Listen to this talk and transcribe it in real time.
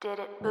Did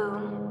it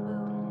boom?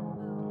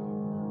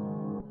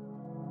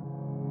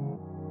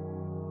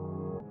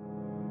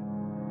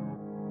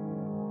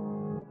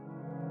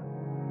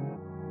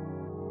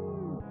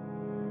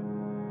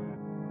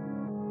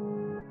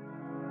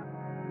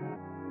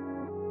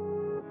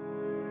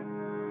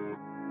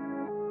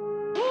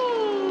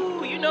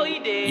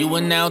 You are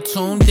now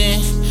tuned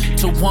in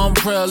to one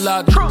real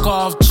out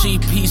golf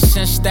GP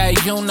since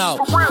that you know.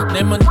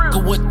 Name a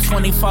nigga with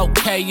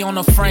 24K on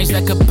the frames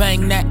that could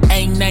bang that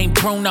ain't named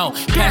Bruno.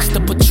 Pass the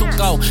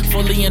Pachuco,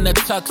 fully in the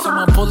tux.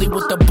 I'm a bully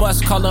with the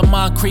bus, call him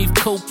Moncrief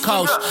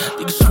Kukoc.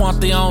 Niggas want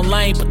their own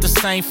lane, but the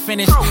same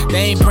finish.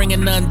 They ain't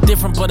bringing nothing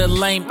different but a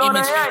lame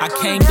image. I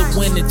came to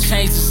win and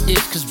change this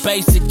ish, cause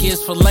basic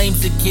is for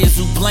lames and kids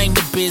who blame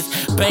the biz.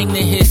 Bang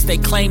the hits, they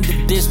claim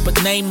the diss,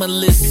 but name a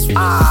list.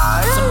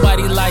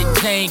 Somebody like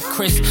Jane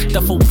Chris,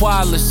 Duffel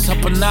Wallace,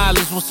 up an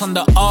knowledge, what's on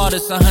the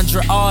artist?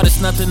 100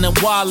 artists, nothing in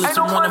wallets.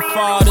 I'm one of the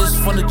farthest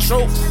from the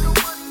truth.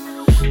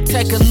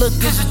 Take a look,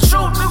 is it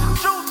true?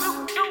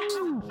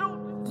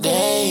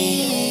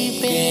 They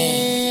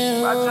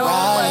been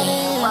riding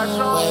waves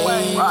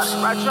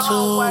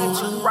too long.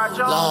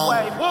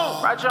 They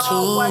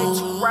been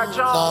riding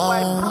waves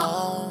too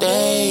long.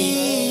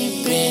 They've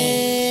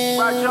been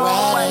riding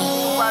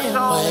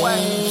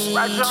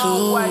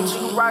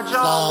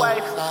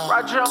waves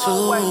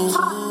too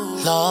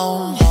long.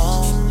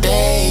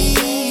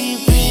 They've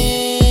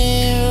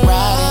been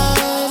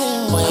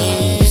riding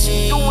waves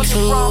too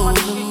long.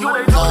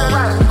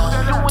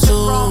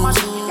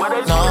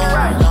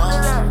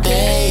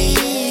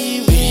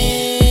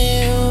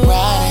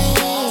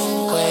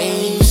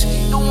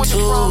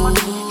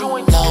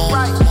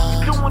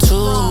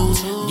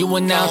 You are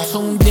now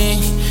tuned in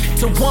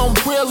to one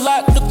real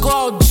lot nigga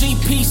all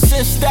GP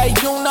since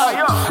that you know.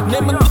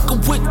 Name a nigga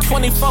with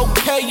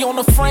 24K on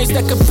the frames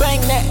that could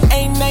bang that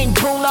ain't named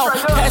Bruno.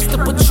 Pass the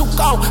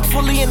Pachuco,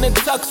 fully in the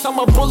tux. I'm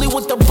a bully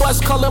with the bus,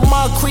 call him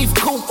Moncrief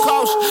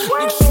Kukoc.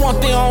 Niggas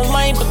want their own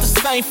lane, but the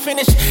same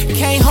finish.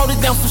 Can't hold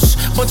it down for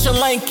bunch of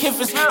lame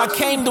kiffers. I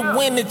came to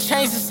win and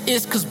change this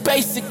is, cause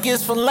basic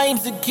is for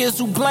lames and kids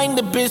who blame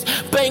the biz.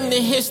 Bang the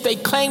hits, they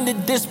claim the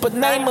diss, but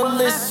name a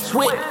list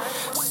with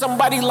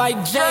somebody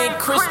like Jane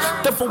Chris,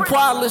 Duffel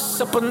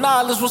Wallace, up an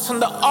knowledge, what's on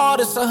the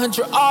artist?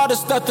 100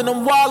 artists, nothing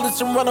in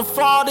wallets, and running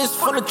farthest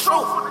from the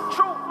truth.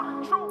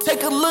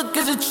 Take a look,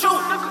 is it true?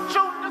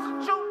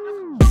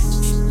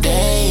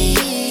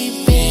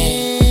 They've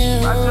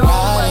been riding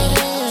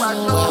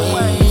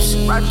waves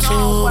too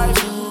long. They've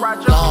been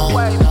riding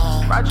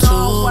waves too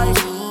long.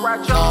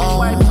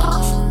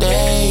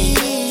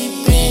 They've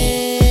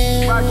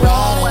been riding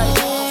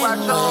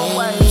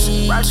waves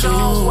too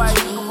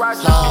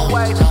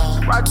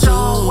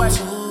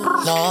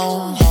long.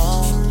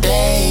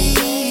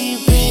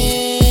 They've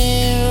been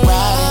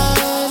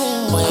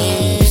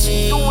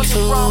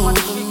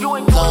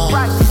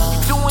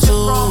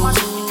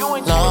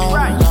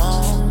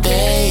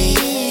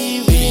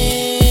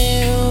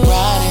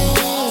riding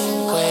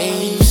waves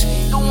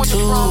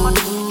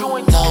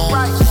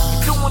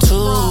too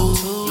long.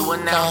 You are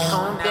now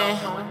tuned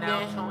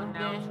in.